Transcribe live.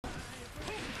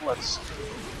Let's.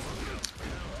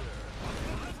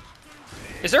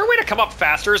 Is there a way to come up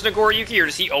faster as Nagoriyuki, or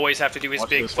does he always have to do his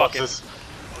big fucking...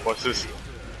 What's this?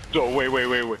 No, wait,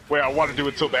 I want to do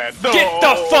it so bad. No! Get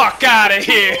the fuck out of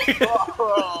here!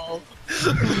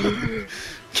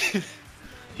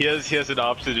 He has an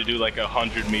option to do like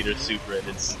 100-meter super, and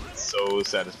it's so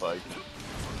satisfying.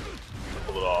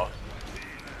 Pull it off.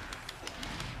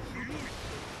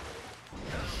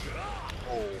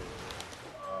 Oh.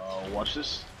 Watch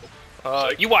this.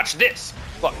 You watch this.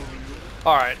 Fuck.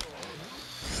 All right.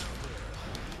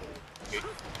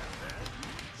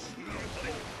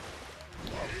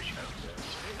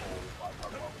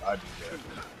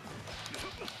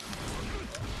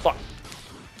 Fuck.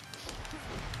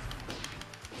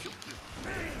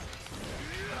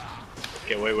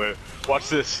 Okay, wait. Watch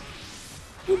this.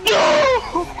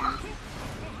 No!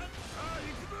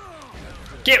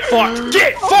 Get fucked!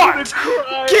 Get fucked!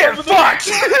 Get fucked!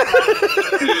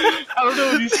 I don't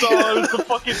know if you saw, it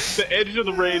was the edge of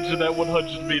the range of that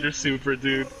 100-meter super,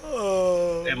 dude.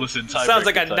 Hey, listen, tiebreaker. Sounds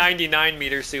like a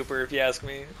 99-meter super, if you ask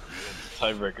me.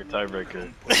 Tiebreaker.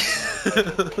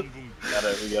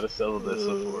 we gotta settle this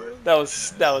before. That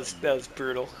was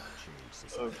brutal.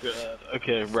 Oh god.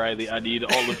 Okay, Riley, I need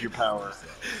all of your power.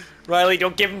 Riley,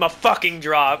 don't give him a fucking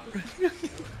drop.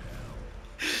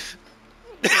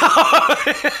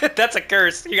 That's a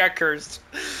curse. You got cursed.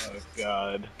 Oh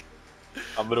god.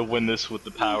 I'm gonna win this with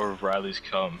the power of Riley's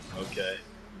cum, okay?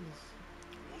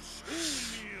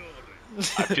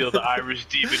 I feel the Irish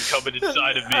demon coming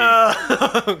inside of me.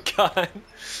 Oh god.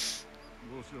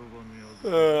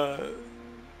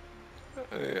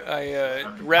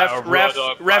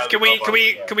 Ref, can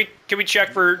we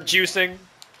check for juicing?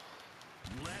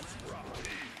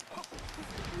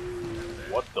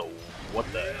 What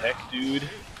the heck, dude?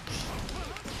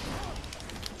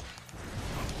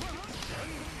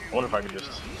 I wonder if I can just.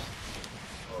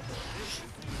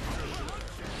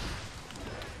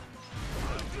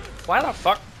 Why the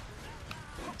fuck?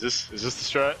 Is this the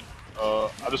strat?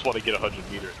 I just want to get 100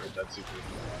 meters right. That's super.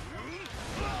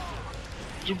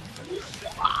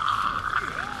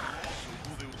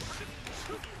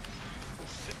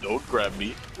 Don't grab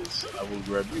me, because I will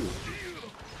grab you.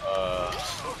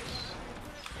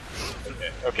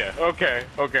 Okay.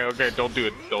 Don't do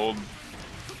it. Don't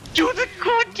do the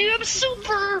goddamn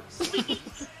super.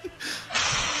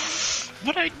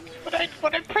 When I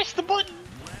press the button.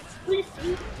 Please.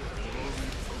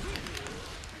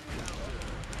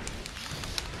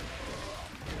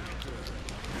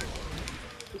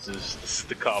 This is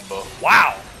the combo.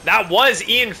 Wow, that was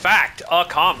in fact a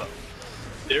combo.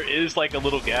 There is like a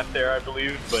little gap there, I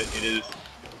believe, but it is.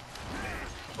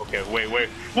 Okay, wait.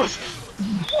 What?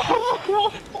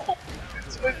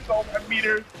 It's all my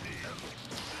meter.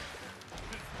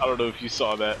 I don't know if you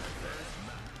saw that.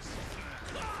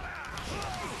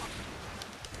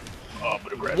 Oh, I'm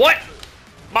gonna grab What?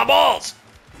 My balls!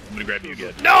 I'm gonna grab you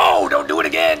again. No! Don't do it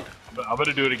again! I'm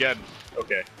gonna do it again.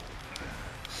 Okay.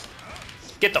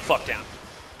 Get the fuck down.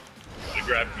 I'm gonna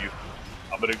grab you.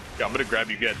 I'm gonna grab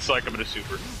you again. So like I'm gonna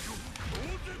super.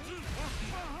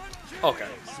 Okay.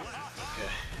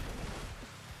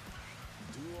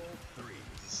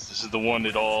 This is the one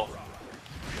it all.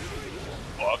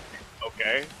 Fuck.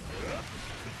 Okay.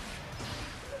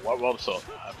 Well, so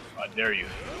I dare you.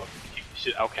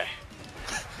 Shit. Okay.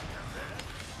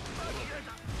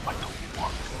 What the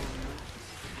fuck?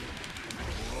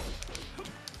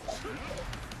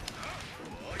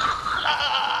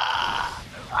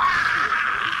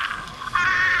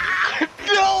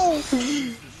 No!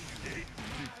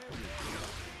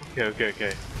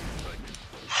 Okay.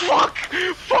 Fuck!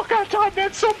 I timed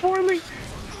that so poorly!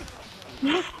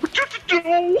 No!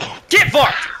 Get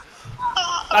fucked!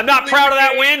 I'm not proud of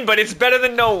that win, but it's better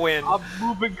than no win. I'm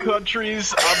moving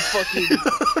countries, I'm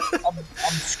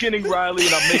skinning Riley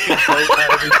and I'm making a boat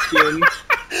out of his skin.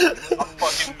 I'm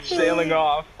fucking sailing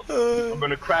off. I'm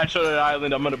gonna crash on an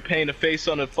island, I'm gonna paint a face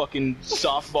on a fucking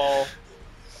softball.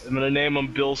 I'm gonna name him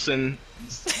Bilson.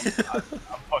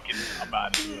 I'm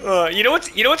out of here. You know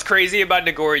what's crazy about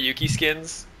Nagoriyuki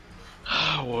skins?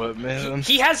 What, man?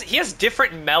 He has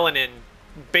different melanin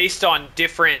based on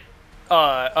different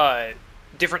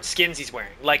different skins he's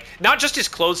wearing. Like not just his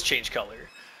clothes change color.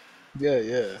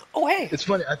 Yeah. Oh hey. It's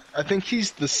funny. I think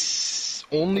he's the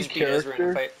only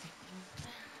character.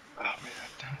 Oh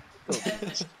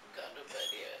man.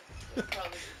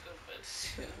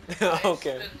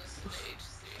 Okay.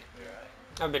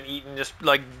 I've been eating just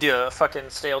like fucking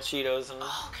stale Cheetos and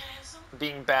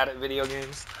being bad at video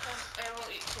games. I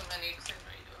won't eat too many because I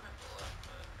know you don't have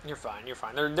a lot. You're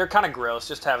fine. They're kind of gross.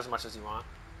 Just have as much as you want.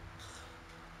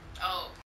 Oh,